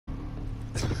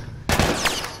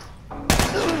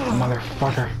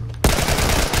motherfucker.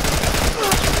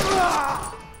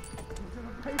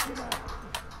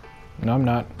 No, I'm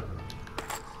not.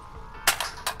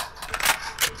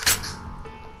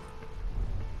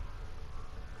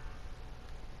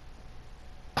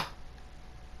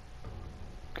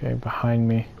 Okay, behind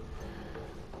me.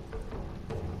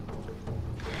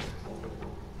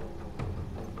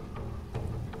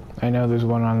 I know there's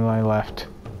one on my left.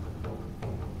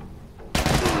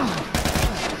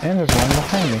 And there's one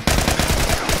behind me.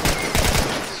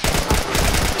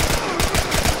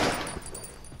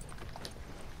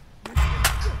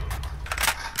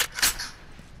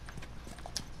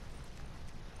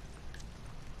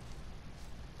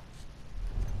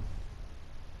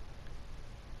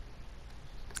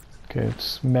 Okay,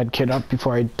 let's medkit up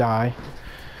before I die.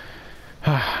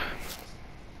 My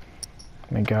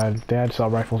god, if Dad saw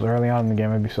rifles early on in the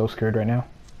game, I'd be so scared right now.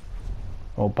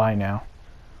 Well, by now.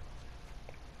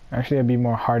 Actually, I'd be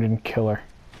more hardened killer.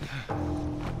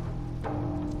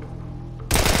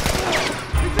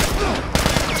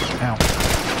 Ow.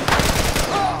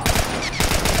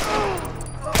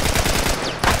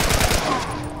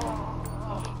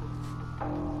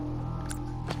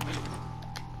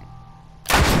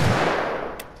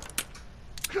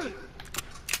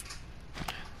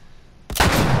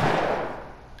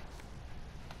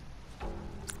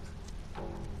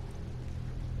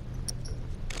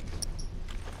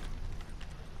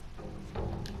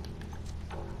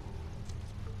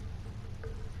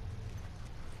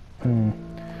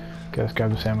 Okay, let's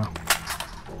grab this ammo.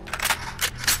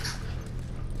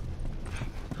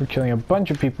 We're killing a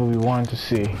bunch of people we wanted to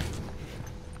see.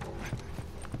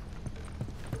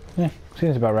 Yeah,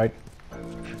 seems about right.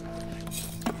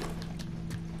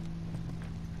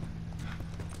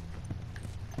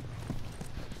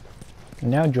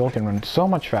 Now Joel can run so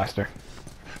much faster.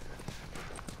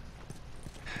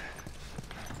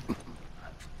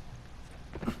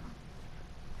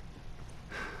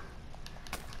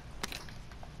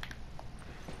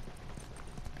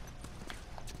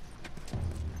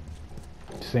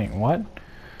 St. what?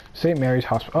 St. Mary's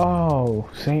Hospital. Oh,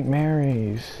 St.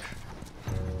 Mary's.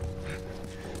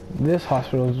 This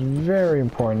hospital is very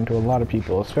important to a lot of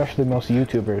people, especially most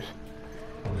YouTubers.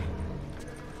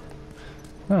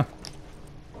 Huh.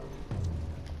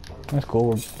 That's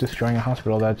cool. We're destroying a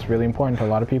hospital that's really important to a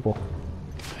lot of people.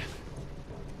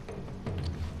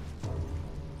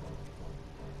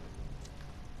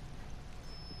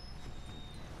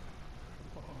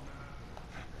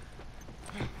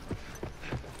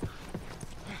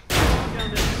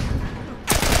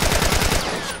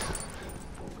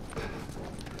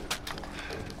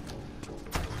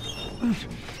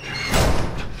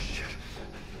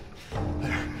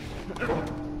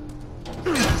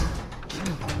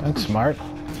 That's smart.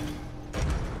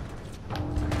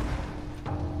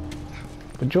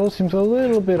 But Joel seems a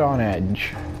little bit on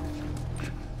edge.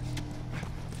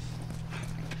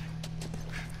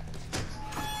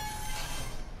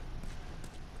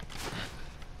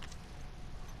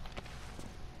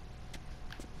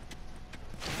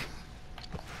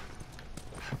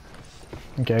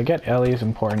 Okay, I get Ellie is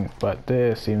important, but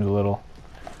this seems a little...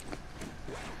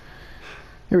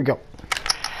 Here we go.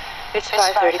 It's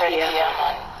 5:30 p.m.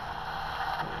 on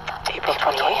April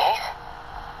 28th.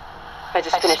 I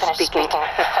just finished speaking.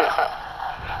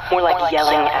 More like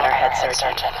yelling at our head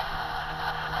surgeon.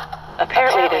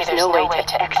 Apparently there's no way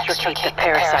to extricate the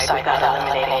parasite without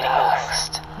eliminating the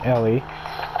host. Ellie.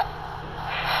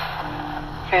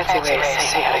 Fancy way of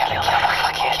saying how to kill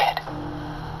a kid.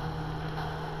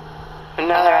 And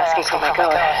now they're asking for my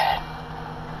go-ahead.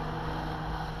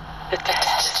 The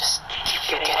tests just keep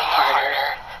getting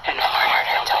harder and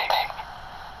harder, don't they?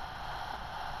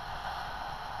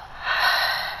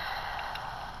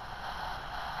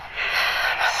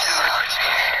 I'm so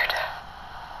tired.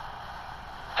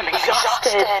 I'm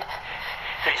exhausted.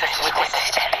 I just want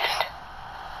this to end.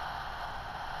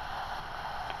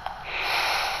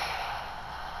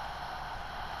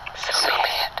 So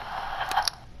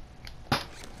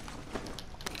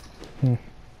be it.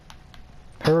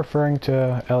 Her referring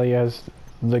to Ellie as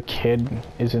the kid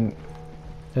doesn't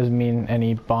mean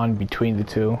any bond between the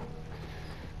two.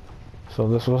 So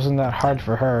this wasn't that hard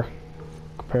for her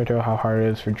compared to how hard it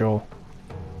is for Joel.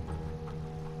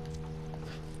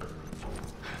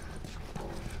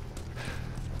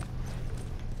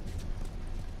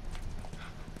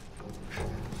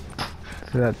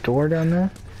 Is that door down there?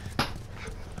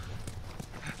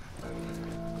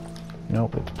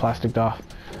 Nope, it's plasticed off.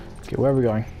 Okay, where are we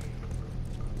going?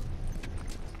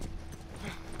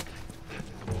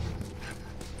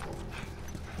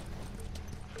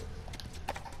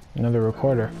 Another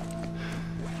recorder.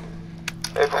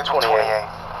 April 28th.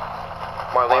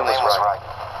 Marlene was right.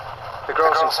 The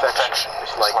girl's infection is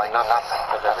like nothing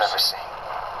I've ever seen.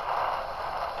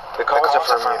 The cause of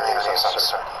her immunity is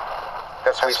uncertain.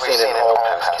 As we've seen in all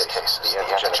past cases, the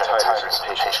antigen titers in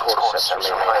the patient's cordyceps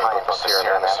remain high in both the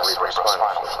serum and the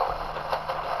cerebrospinal fluid.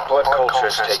 Blood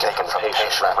cultures taken from the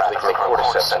patient rapidly grow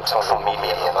cordyceps and fungal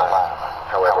media in the lab.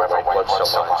 However, white blood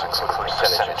cell lines, including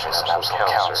percentage and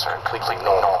absolute counts, are completely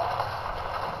normal.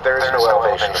 There is no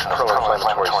elevation of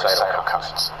pro-inflammatory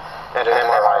cytokines, and an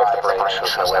MRI of the brain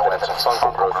shows no evidence of fungal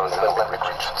growth in the limbic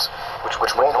regions, which would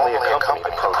normally accompany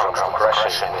the prodrome of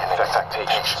aggression in infected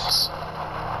patients.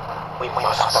 We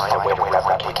must find a way to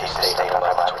replicate this data in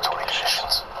laboratory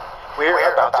conditions. We're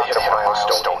about to hit a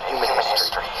milestone in human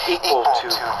history equal to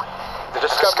the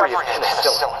discovery of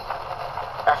penicillin.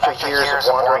 After years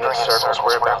of wandering in circles,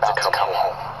 we're about to come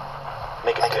home,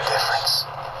 make a difference,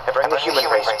 and bring the human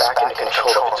race back into control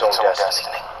of its own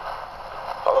destiny.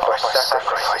 All of our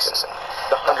sacrifices and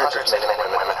the hundreds of men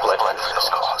and women who bled for this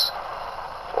cause,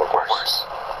 or worse,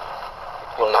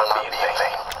 will not be in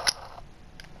vain.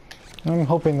 I'm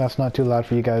hoping that's not too loud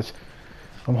for you guys.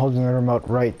 I'm holding the remote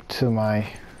right to my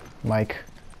mic.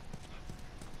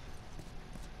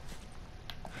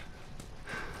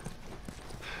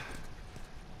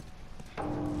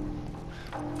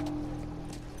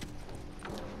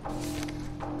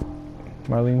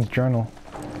 Marlene's journal.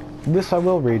 This I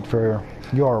will read for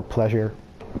your pleasure.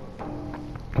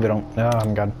 If I don't,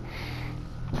 I'm good.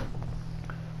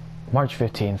 March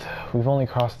 15th. We've only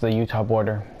crossed the Utah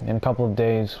border. In a couple of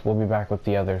days, we'll be back with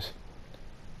the others.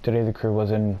 Today the crew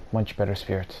was in much better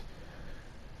spirits.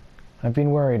 I've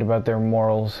been worried about their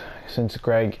morals since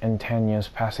Greg and Tanya's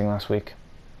passing last week.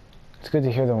 It's good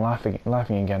to hear them laughing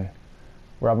again.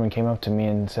 Robin came up to me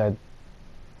and said,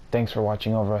 "Thanks for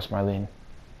watching over us, Marlene."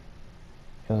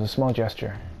 It was a small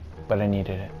gesture, but I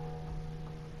needed it.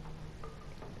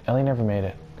 Ellie never made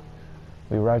it.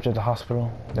 We arrived at the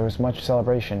hospital. There was much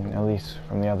celebration, at least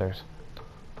from the others.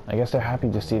 I guess they're happy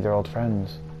to see their old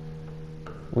friends.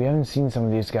 We haven't seen some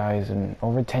of these guys in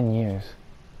over 10 years.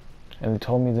 And they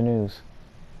told me the news.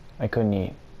 I couldn't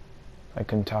eat. I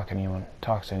couldn't talk to anyone.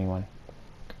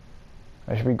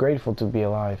 I should be grateful to be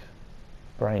alive.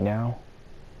 But right now,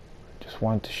 I just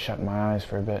want to shut my eyes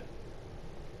for a bit.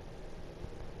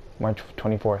 March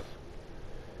 24th.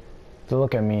 They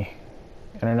look at me,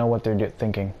 and I know what they're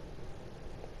thinking.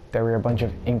 They were a bunch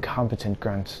of incompetent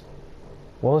grunts.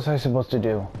 What was I supposed to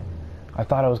do? I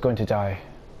thought I was going to die.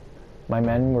 My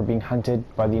men were being hunted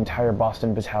by the entire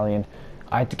Boston battalion.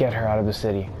 I had to get her out of the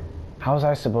city. How was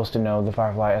I supposed to know the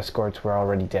Firefly escorts were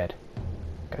already dead?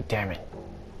 God damn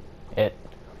it.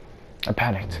 I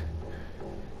panicked.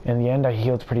 In the end, I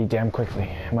healed pretty damn quickly.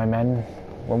 My men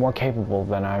were more capable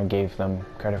than I gave them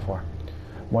credit for.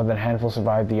 More than a handful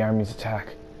survived the Army's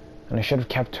attack, and I should have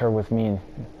kept her with me.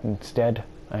 Instead,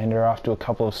 I handed her off to a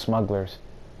couple of smugglers.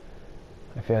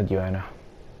 I failed you, Anna.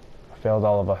 I failed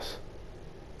all of us.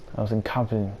 I was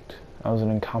incompetent. I was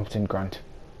an incompetent grunt.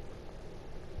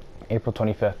 April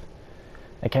 25th.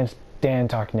 I can't stand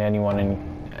talking to anyone,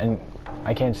 and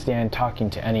I can't stand talking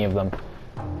to any of them.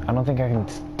 I don't think I can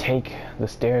take the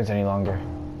stairs any longer.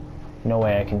 No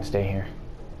way I can stay here.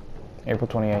 April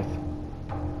 28th.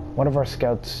 One of our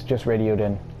scouts just radioed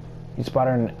in. He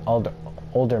spotted an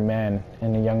older man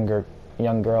and a young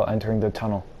girl entering the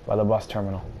tunnel by the bus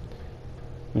terminal.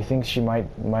 He thinks she might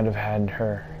have had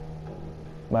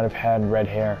red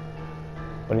hair,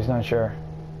 but he's not sure.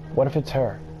 What if it's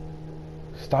her?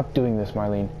 Stop doing this,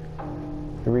 Marlene.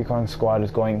 The recon squad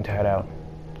is going to head out.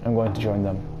 I'm going to join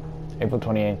them. April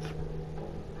 28th.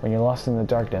 When you're lost in the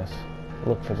darkness,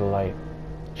 look for the light.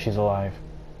 She's alive.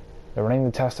 They're running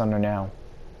the test on her now.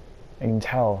 I can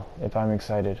tell if I'm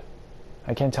excited.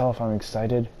 I can't tell if I'm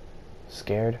excited,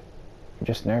 scared, or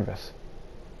just nervous.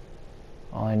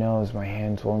 All I know is my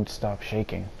hands won't stop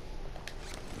shaking.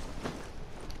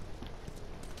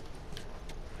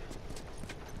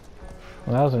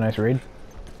 Well, that was a nice read,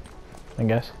 I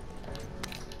guess.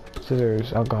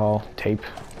 Scissors, alcohol, tape.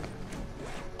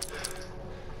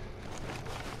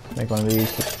 Make one of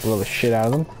these, just blow the shit out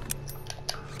of them.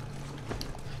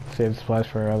 Save the supplies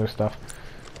for other stuff.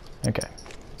 Okay.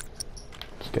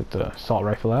 Let's get the assault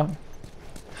rifle out.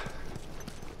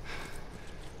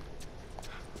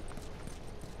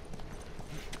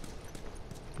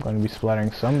 I'm going to be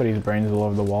splattering somebody's brains all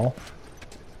over the wall.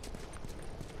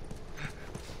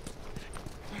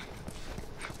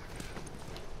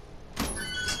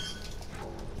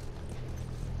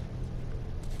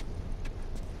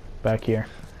 Back here.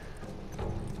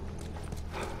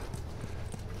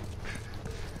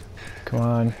 Come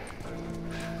on.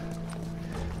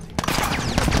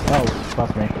 Oh.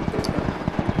 Fuck me.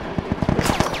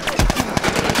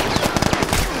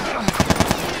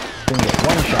 Didn't get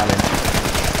one shot in.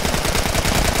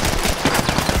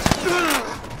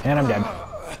 And I'm dead.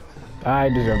 I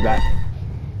deserve that.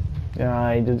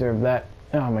 I deserve that.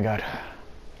 Oh my god.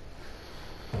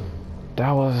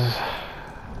 That was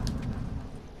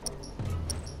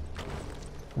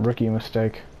rookie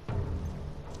mistake.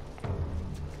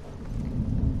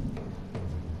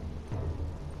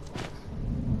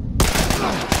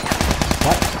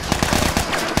 What?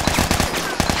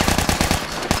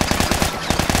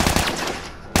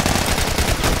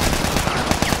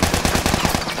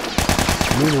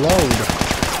 Reload.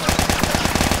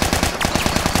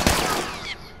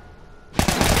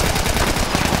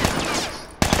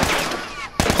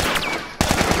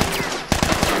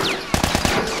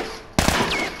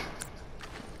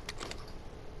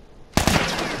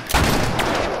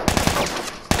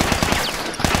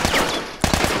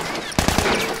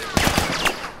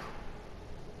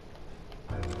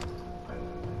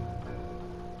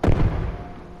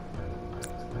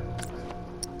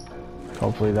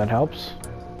 Hopefully that helps.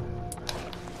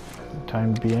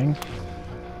 Time being.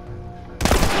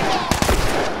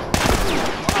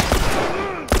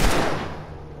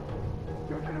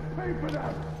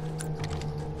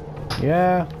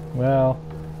 Yeah, well,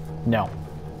 no.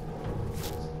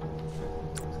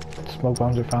 Smoke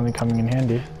bombs are finally coming in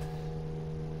handy.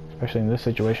 Especially in this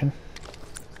situation.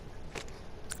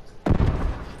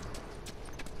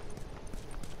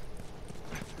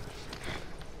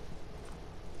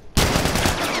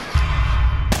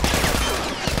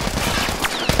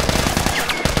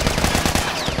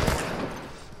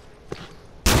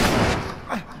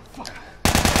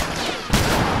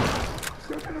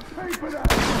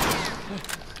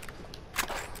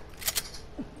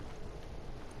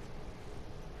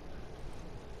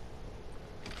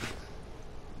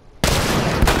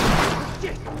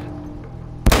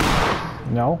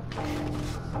 No.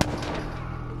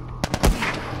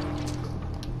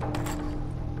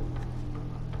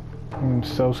 I'm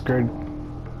so scared.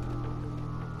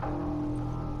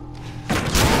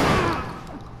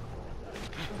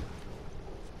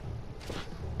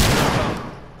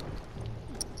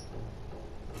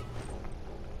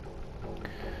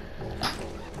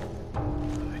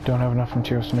 I don't have enough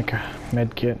materials to make a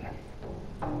med kit.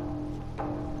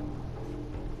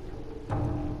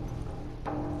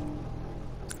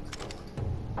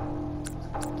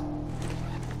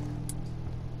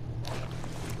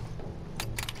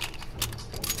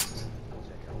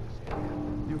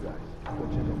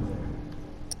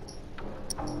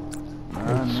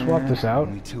 Let's swap this out.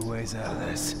 Only two ways out of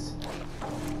this.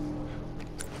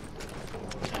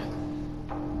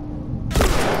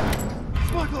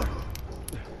 Smuggler!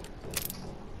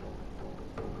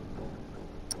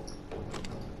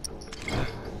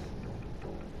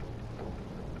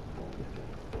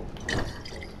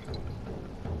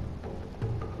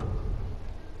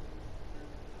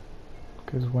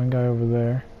 There's one guy over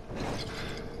there.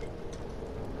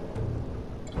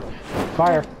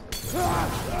 Fire!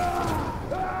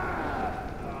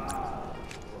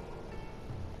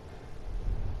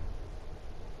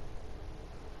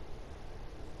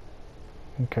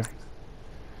 Okay.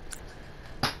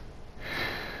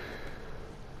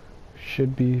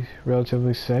 Should be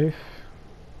relatively safe.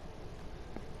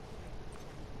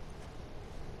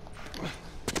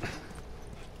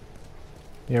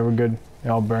 Yeah, we're good. They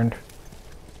all burned.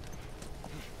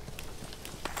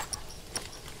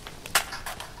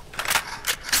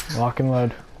 Lock and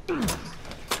load.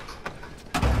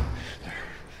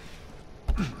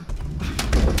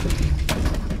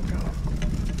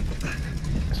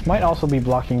 This might also be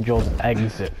blocking Joel's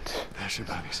exit. That should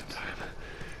buy me some time.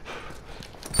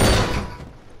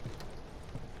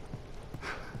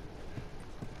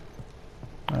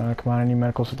 Come on, I need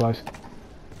medical supplies.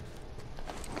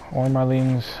 Or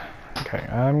Marlene's. Okay,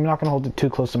 I'm not gonna hold it too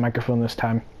close to the microphone this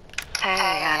time.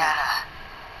 Hey, Anna.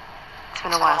 It's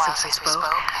been a while since we spoke.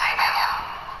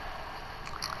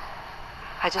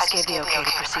 I just gave the okay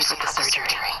to proceed with the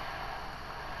surgery.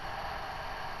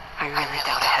 I really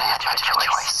doubt I had much of a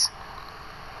choice.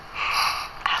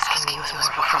 Asking me was more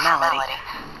of a formality.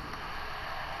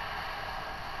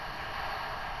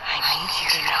 I need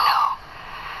you to know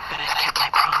that I've kept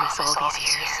my promise all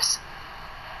these years.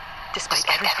 Despite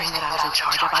everything that I was in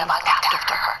charge of, I looked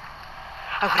after her.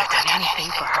 I would have done anything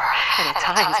for her, and at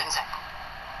times...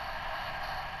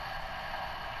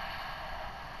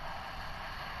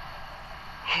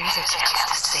 Here's a chance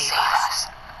to save us.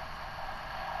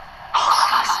 All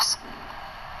of us.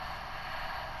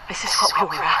 This is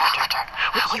what we were after.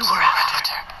 What you were after.